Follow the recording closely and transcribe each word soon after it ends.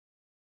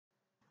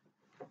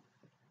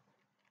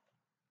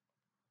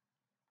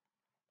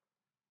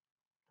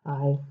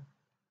Hi.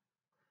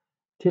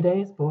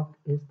 Today's book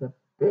is The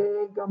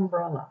Big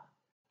Umbrella.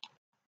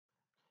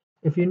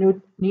 If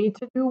you need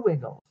to do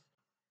wiggles,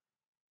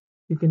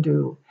 you can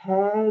do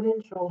head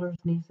and shoulders,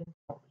 knees and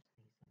toes.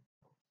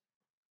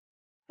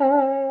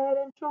 Head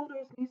and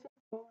shoulders, knees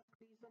and toes,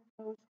 knees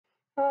and toes.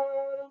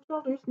 Head and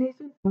shoulders, knees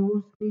and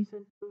toes, knees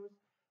and toes.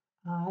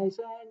 Eyes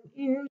and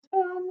ears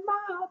and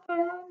mouth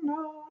and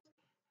nose.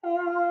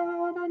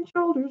 Head and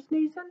shoulders,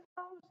 knees and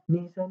toes,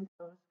 knees and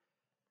toes.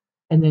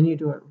 And then you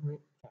do it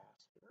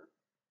faster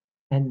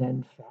and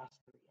then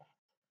faster yet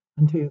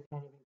until you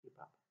can't even keep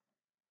up.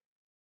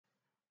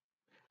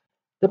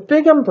 The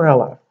Big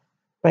Umbrella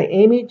by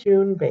Amy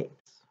June Bates.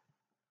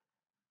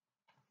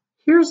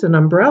 Here's an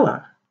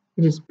umbrella.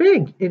 It is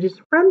big, it is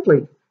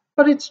friendly,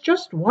 but it's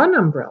just one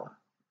umbrella.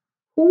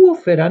 Who will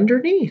fit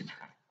underneath?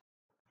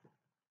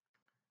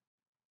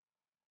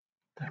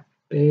 The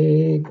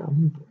big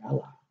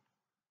umbrella.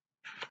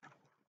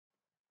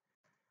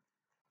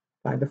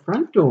 By the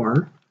front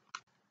door,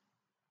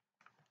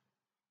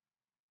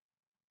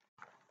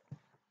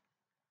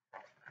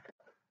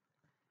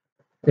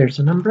 there's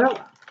an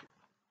umbrella.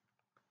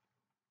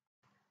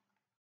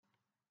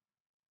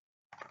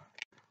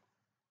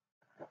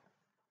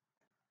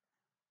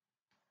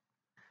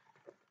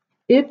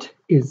 It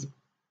is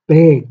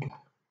big.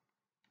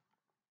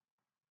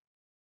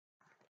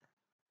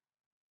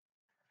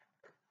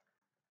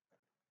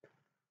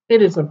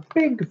 It is a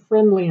big,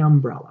 friendly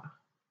umbrella.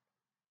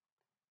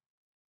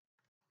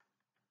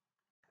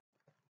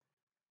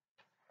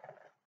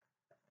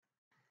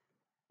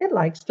 It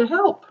likes to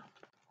help.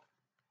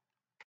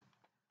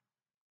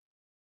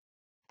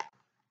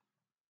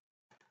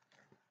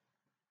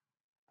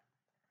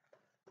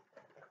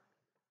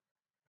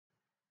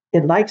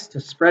 It likes to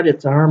spread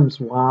its arms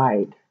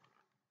wide.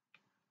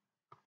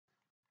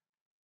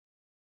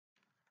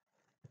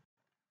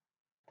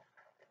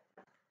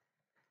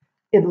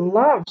 It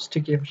loves to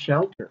give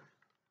shelter.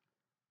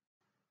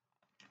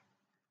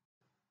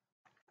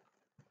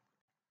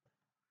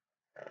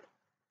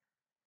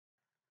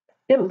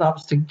 It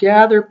loves to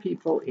gather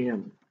people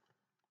in.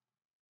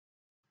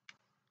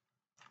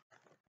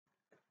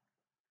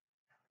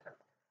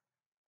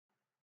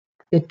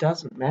 It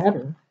doesn't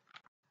matter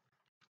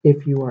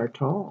if you are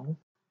tall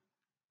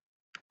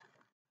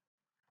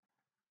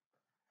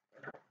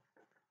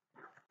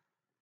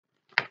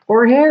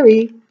or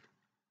hairy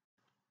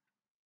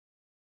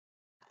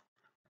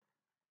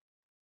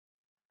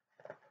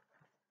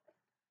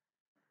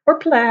or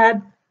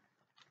plaid.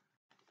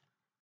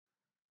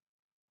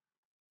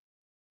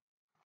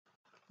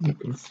 You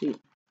can see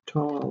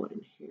tall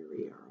and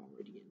hairy are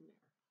already in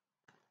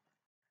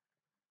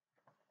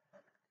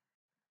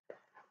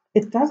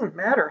there. It doesn't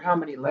matter how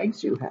many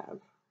legs you have.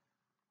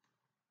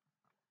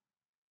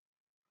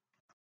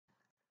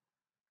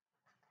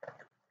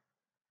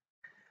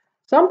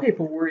 Some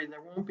people worry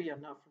there won't be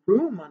enough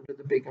room under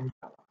the big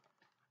umbrella.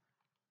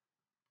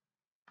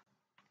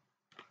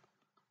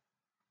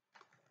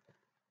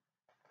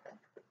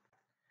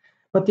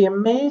 But the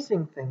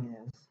amazing thing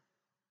is,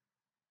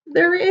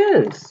 there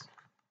is.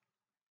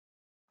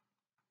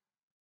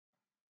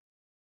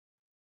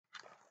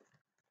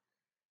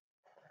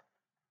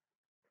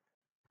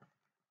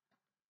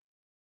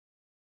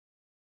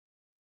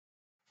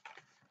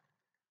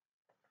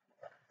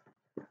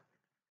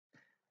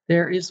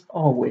 There is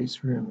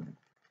always room.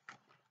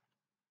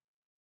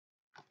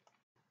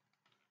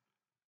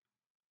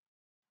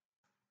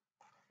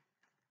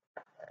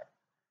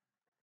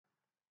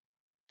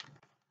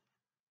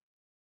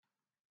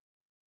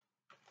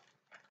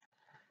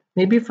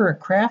 Maybe for a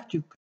craft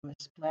you could do a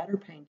splatter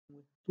painting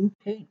with blue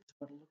paint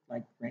so it'll look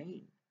like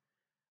rain.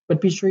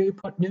 But be sure you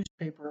put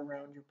newspaper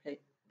around your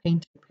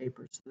painting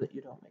paper so that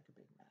you don't make a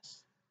big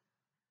mess.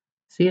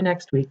 See you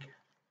next week.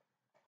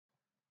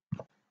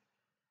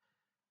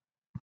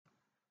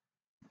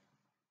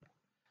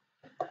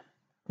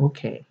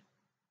 Okay,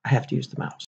 I have to use the mouse.